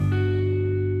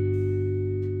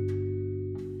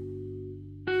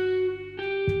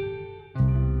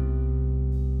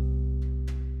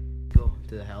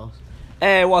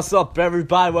Hey, what's up,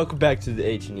 everybody? Welcome back to the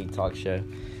H&E Talk Show.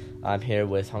 I'm here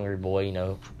with Hungry Boy, you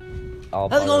know.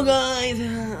 How's it going,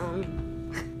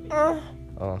 guys?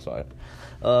 Oh, sorry.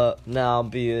 Now I'll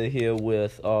be here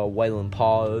with Waylon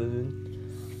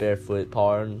Pardon, Barefoot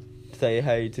Pardon. Say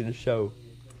hey to the show.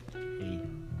 Hey.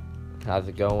 How's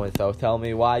it going? So tell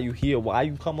me, why you here? Why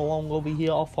you come along over here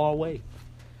all far away?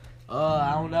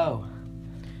 I don't know.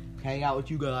 Hang out with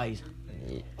you guys.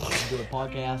 Yeah. Do a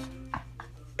podcast.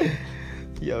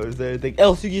 Yo, is there anything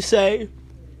else you can say?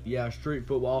 Yeah, street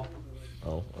football.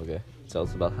 Oh, okay. Tell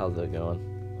us about how's that going.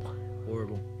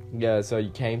 Horrible. Yeah, so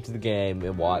you came to the game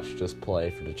and watched us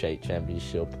play for the state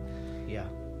championship. Yeah.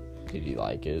 Did you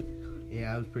like it?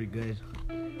 Yeah, it was pretty good.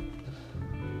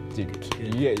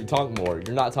 Dude, you talk more.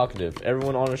 You're not talkative.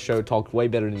 Everyone on the show talked way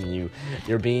better than you.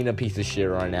 You're being a piece of shit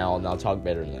right now, and I'll talk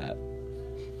better than that.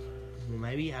 Well,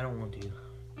 maybe I don't want to.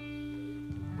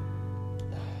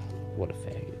 What a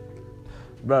faggot.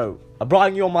 Bro, I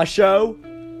brought you on my show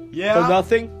for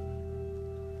nothing?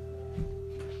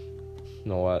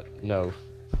 No, what? No.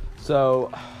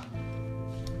 So,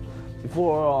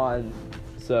 before we're on,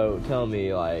 so tell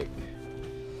me, like,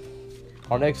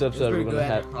 our next episode we're going to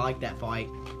have... I like that fight.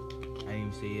 I didn't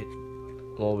even see it.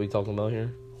 What are we talking about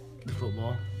here? The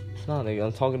football. It's not, nigga.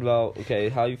 I'm talking about, okay,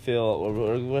 how you feel.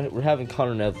 We're having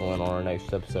Connor Netherland on our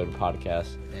next episode of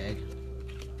podcast. Egg.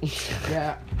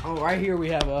 Yeah. Oh, right here we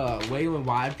have Waylon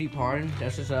Widefeet Pardon.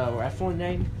 That's his wrestling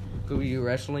name. Could we do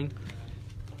wrestling?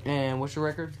 And what's your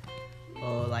record?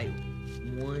 Like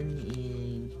 1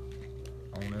 in,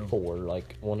 I don't know. 4,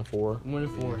 like 1 to 4. 1 to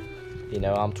 4. You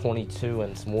know, I'm 22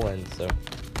 and 1, so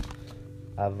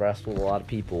I've wrestled a lot of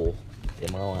people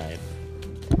in my life.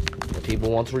 And people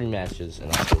want rematches,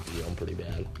 and I told you I'm pretty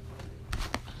bad.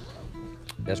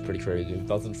 That's pretty crazy.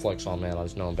 Nothing to flex on, man. I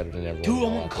just know I'm better than everyone. Dude,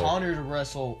 I want Connor to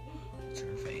wrestle. What's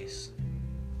her face?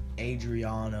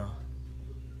 Adriana.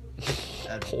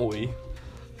 Holy.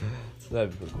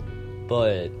 That'd be pretty cool.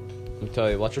 But, let me tell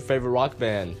you, what's your favorite rock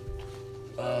band?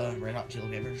 Red Hot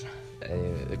Chili Peppers.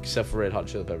 Except for Red Hot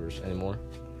Chili Peppers. Any more?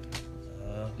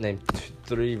 Name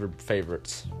 3 of your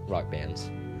favorites rock bands.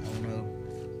 I don't know.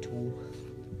 Tool.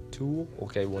 Tool?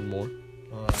 Okay, one more.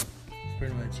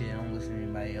 Pretty much it. I don't listen to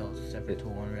anybody else except for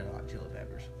Tool and Red Hot Chili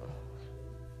Peppers.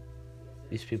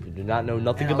 These people do not know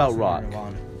nothing And about rock.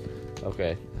 Nirvana.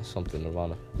 Okay, that's something.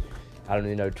 Nirvana. I don't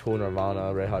even know Tool,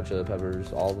 Nirvana, Red Hot Chili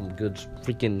Peppers, all them good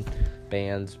freaking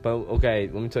bands. But okay,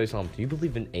 let me tell you something. Do you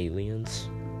believe in aliens?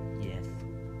 Yes.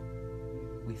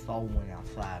 We saw one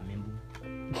outside, remember?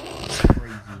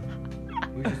 Crazy.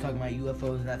 We were just talking about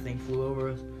UFOs and that thing flew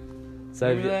over us. So,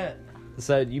 Remember that?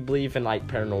 So you believe in like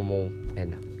paranormal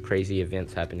and crazy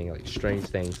events happening, like strange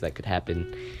things that could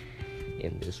happen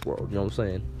in this world. You know what I'm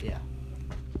saying? Yeah.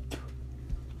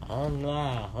 Oh,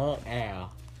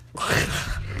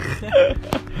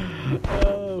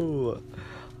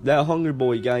 that Hungry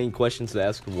Boy, you got any questions to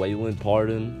ask Waylon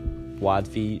Pardon?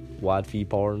 Widefeet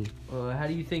Pardon? How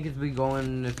do you think it's been going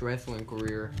in this wrestling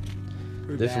career?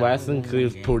 This wrestling career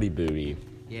is pretty booty.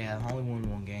 Yeah, I only won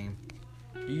 1 game.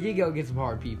 You did go against some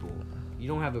hard people. You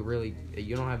don't have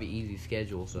an easy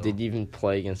schedule, so. Did you even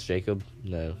play against Jacob?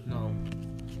 No. No.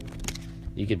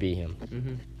 You could beat him.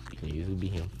 Mm-hmm. You can usually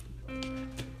beat him.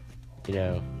 You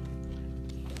know.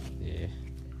 Yeah.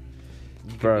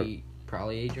 You Bro. could beat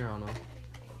probably Adriana.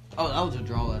 Oh, that was a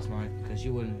draw last night because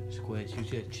she wouldn't quit. She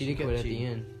did quit at the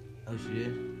end. Oh, she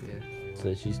did? Yeah.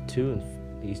 So he's 2 and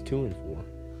 4.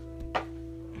 What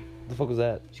the fuck was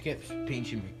that? She kept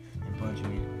pinching me and punching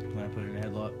me when I put her in a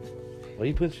headlock. Why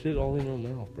you put shit all in your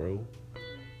mouth, bro?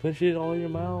 Put shit all in your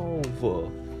mouth. You're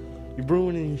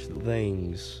ruining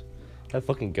things. That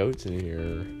fucking goat's in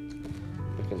here.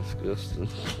 Fucking disgusting.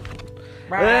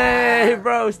 Hey,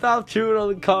 bro, stop chewing on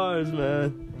the cars,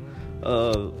 man.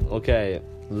 Okay,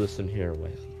 listen here,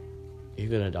 Wes. You're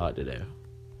gonna die today.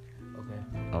 Okay.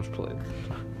 I was playing.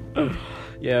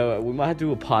 Yeah, we might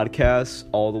do a podcast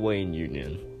all the way in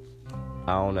Union.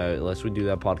 I don't know, unless we do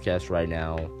that podcast right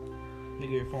now.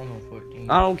 Nigga, your phone's on 14.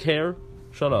 I don't care.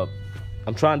 Shut up.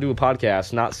 I'm trying to do a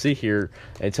podcast, not sit here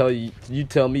and tell you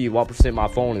tell me what percent my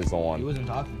phone is You on. wasn't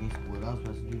talking to me. What I was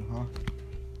supposed to do, huh?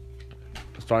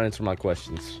 Start answering my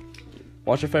questions.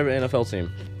 What's your favorite NFL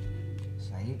team?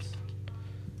 Saints?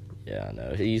 Yeah, I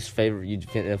know. His favorite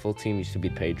NFL team used to be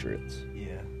the Patriots.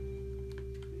 Yeah.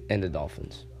 And the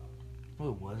Dolphins. No,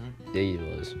 it wasn't. Yeah, he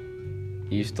was.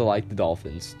 He used to like the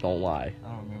Dolphins. Don't lie.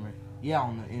 I don't remember. Yeah,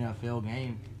 on the NFL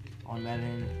game. On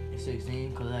Madden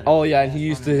 16. Oh, yeah, and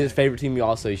his favorite team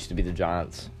also used to be the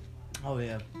Giants. Oh,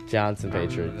 yeah. Giants and I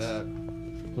remember Patriots. that.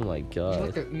 Oh, my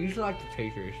God. You used to like the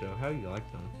Patriots, though. How do you like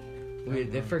them?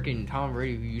 The freaking Tom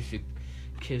Brady who used to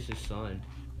kiss his son.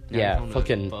 Now Yeah, he's on the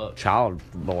fucking Bucks. child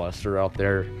molester out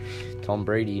there, Tom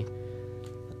Brady.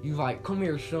 You like, come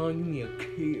here, son, give me a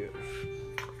kiss.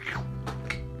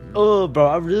 Oh, bro,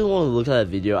 I really want to look at that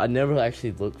video. I never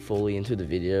actually looked fully into the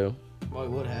video. Like,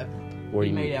 what happened? Where He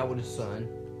you made out with his son.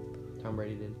 Tom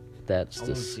Brady did. That's I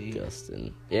wanna see.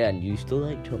 disgusting. Yeah, and you still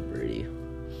like Tom Brady,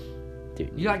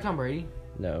 dude? You like Tom Brady?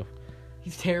 No,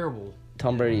 He's terrible.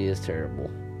 Tom Brady is terrible.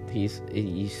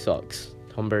 He sucks.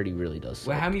 Tom Brady really does suck.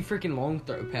 Well, how many freaking long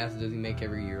throw passes does he make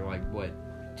every year? Like, what,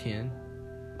 10?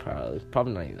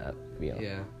 Probably not even that. To be honest.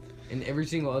 Yeah. And every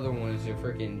single other one is a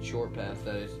freaking short pass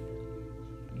that is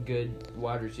good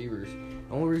wide receivers.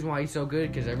 The only reason why he's so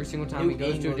good because every single time New he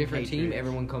goes to a England different team, Patriots.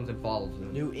 everyone comes and follows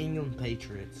him. New England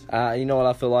Patriots. You know what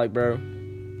I feel like, bro?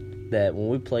 That when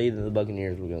we play the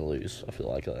Buccaneers, we're gonna lose. I feel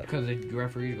like that. Because the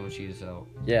referee's gonna cheat us out.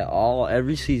 Yeah,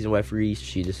 every season referees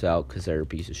cheat us out because they're a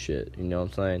piece of shit. You know what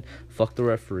I'm saying? Fuck the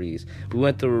referees. We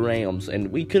went to the Rams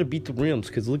and we could have beat the Rams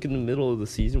because look in the middle of the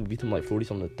season, we beat them like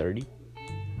 40-something to 30.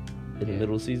 In the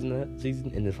middle of the season, and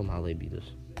then somehow they beat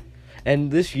us. And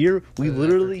this year, we Because of that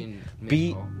literally freaking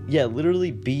beat,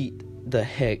 missed ball. beat the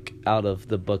heck out of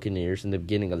the Buccaneers in the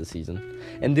beginning of the season,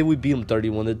 and then we beat them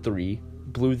 31-3,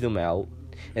 blew them out,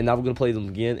 and now we're gonna play them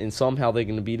again, and somehow they're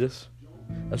gonna beat us.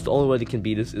 That's the only way they can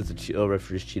beat us is the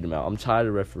referees cheat them out. I'm tired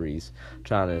of referees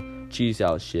trying to cheat us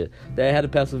out and shit. They had a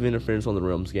passive interference on the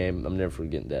Rams game. I'm never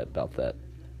forgetting about that.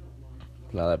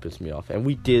 Now that pissed me off, and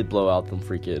we did blow out them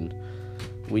freaking.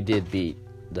 We did beat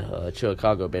the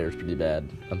Chicago Bears pretty bad.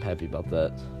 I'm happy about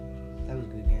that. That was a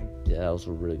good game. Yeah, that was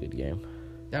a really good game.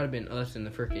 That would have been us in the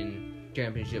freaking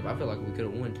championship. I feel like we could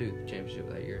have won, too, the championship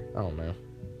that year. I don't know.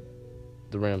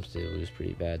 The Rams did lose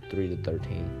pretty bad,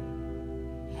 3-13.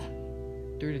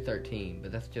 3-13,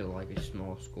 but that's still like a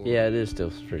small score. Yeah, it is still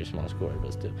a pretty small score,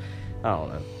 but still, I don't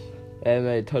know. And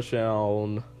a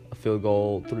touchdown, a field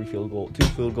goal, 2 field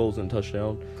goals and a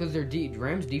touchdown. Because their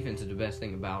Rams defense is the best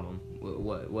thing about them.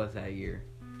 What was that year?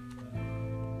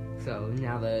 So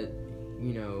now that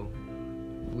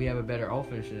we have a better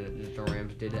offense than the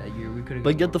Rams did that year, we could have.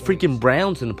 But get the freaking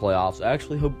Browns in the playoffs. I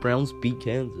actually hope Browns beat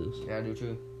Kansas. Yeah, I do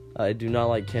too. I do not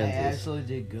like They Kansas. actually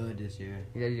did good this year.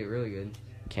 Yeah, you did really good.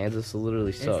 Kansas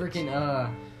literally sucks. And freaking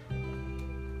How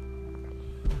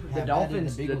the bad did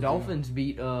Dolphins. The Bengals do? Dolphins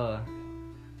beat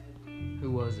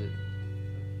who was it?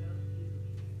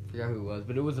 Forgot who it was,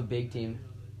 but it was a big team.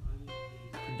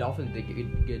 The Dolphins did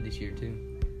good this year too.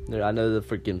 I know the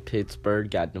freaking Pittsburgh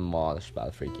got demolished by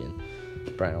the freaking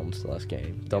Browns last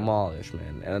game. Demolished,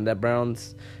 man. And that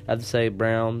Browns, I have to say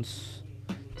Browns,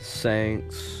 the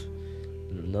Saints,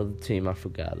 and another team I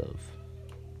forgot of.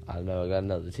 I know I got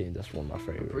another team that's one of my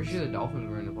favorites. Pretty sure the Dolphins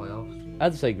were in the playoffs. I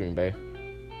have to say Green Bay.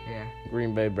 Yeah.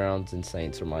 Green Bay, Browns, and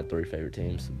Saints are my 3 favorite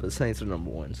teams. But the Saints are number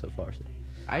 1 so far. So.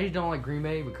 I just don't like Green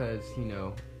Bay because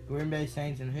Green Bay,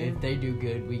 Saints, and who? if they do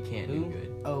good, we can't Who? do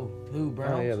good. Oh, who?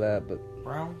 Browns? Oh, yeah, that, but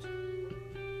Browns?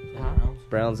 Huh? Browns?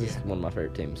 Browns is Yeah. one of my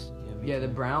favorite teams. Yeah, the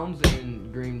Browns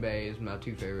and Green Bay is my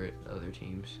 2 favorite other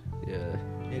teams. Yeah.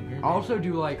 Yeah, Green Bay. I also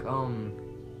do like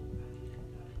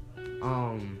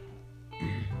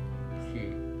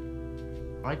shoot.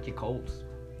 I like the Colts.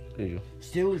 Ew.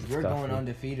 Steelers were Stuff. going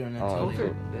undefeated until Oh, Colts they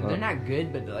are, they're not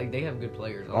good, but like they have good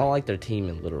players. I don't like their team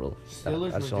in literal.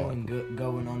 Steelers I just don't were doing good,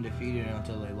 going undefeated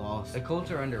until they lost. The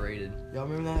Colts are underrated. Y'all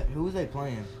remember that? Who was they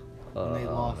playing when they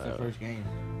lost no. their first game?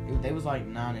 They was like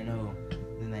 9-0,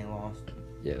 then they lost.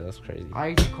 Yeah, that's crazy. I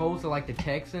like the Colts. I like the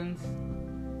Texans.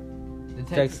 The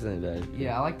Texas ain't bad.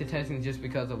 Yeah, I like the Texans just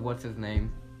because of what's his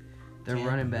name. Their 10.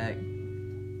 running back.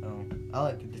 Oh, I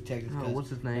like the Texans. Oh, 'cause what's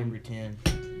his name? Number 10.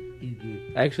 He's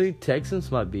good. Actually,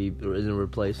 Texans might be in a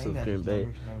replace I think of that's Green his Bay.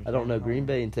 number I don't know. 10. Green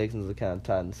Bay and Texans are kind of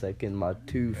tied in second. My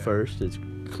 2 first is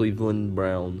Cleveland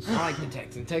Browns. I like the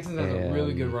Texans. Texans has a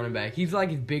really good running back. He's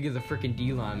like as big as a freaking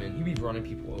D lineman. He be running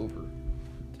people over.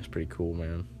 That's pretty cool,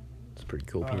 man. It's pretty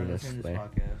cool. All right, Penis, let's end this man.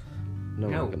 podcast. No, No.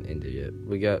 we're not gonna end it yet.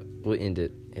 We'll end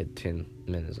it at 10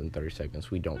 minutes and 30 seconds.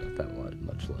 We don't got that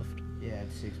much left. Yeah,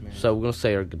 it's 6 minutes. So we're gonna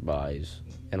say our goodbyes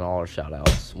and all our shout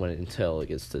outs until it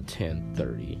gets to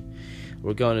 10:30.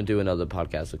 We're gonna do another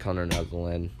podcast with Connor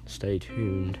Netherland. Stay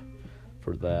tuned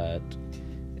for that.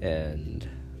 And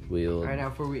we'll All right, now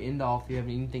before we end off, do you have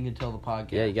anything to tell the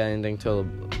podcast? Yeah, you got anything to tell the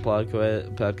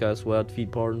podcast without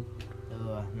feed pardon?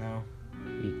 No.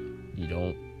 You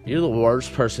don't. You're the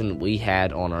worst person we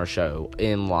had on our show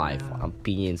in life. I'm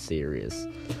being serious.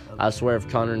 I swear if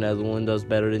Connor Netherland does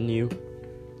better than you.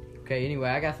 Okay, anyway,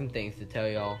 I got some things to tell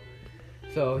y'all.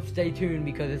 So stay tuned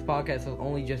because this podcast is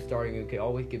only just starting. It could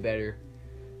always get better.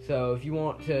 So if you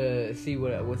want to see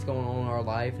what's going on in our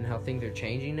life and how things are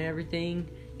changing and everything,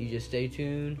 you just stay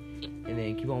tuned. and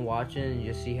then keep on watching and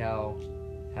just see how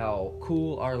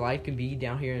cool our life can be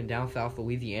down here in down south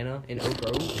Louisiana in Oak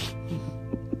Grove.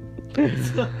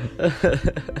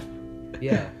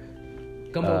 Yeah.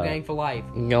 Gumbo gang for life.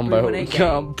 Gumbo. 318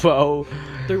 gang. Gumbo.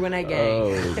 318 gang.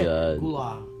 Oh,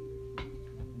 God.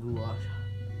 Goulash.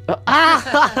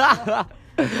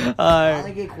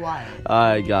 Alright. Get quiet.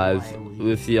 Alright, guys.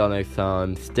 We'll see y'all next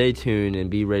time. Stay tuned and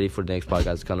be ready for the next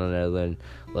podcast coming on Netherlands.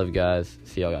 Love you guys.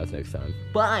 See y'all guys next time.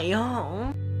 Bye,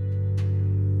 y'all.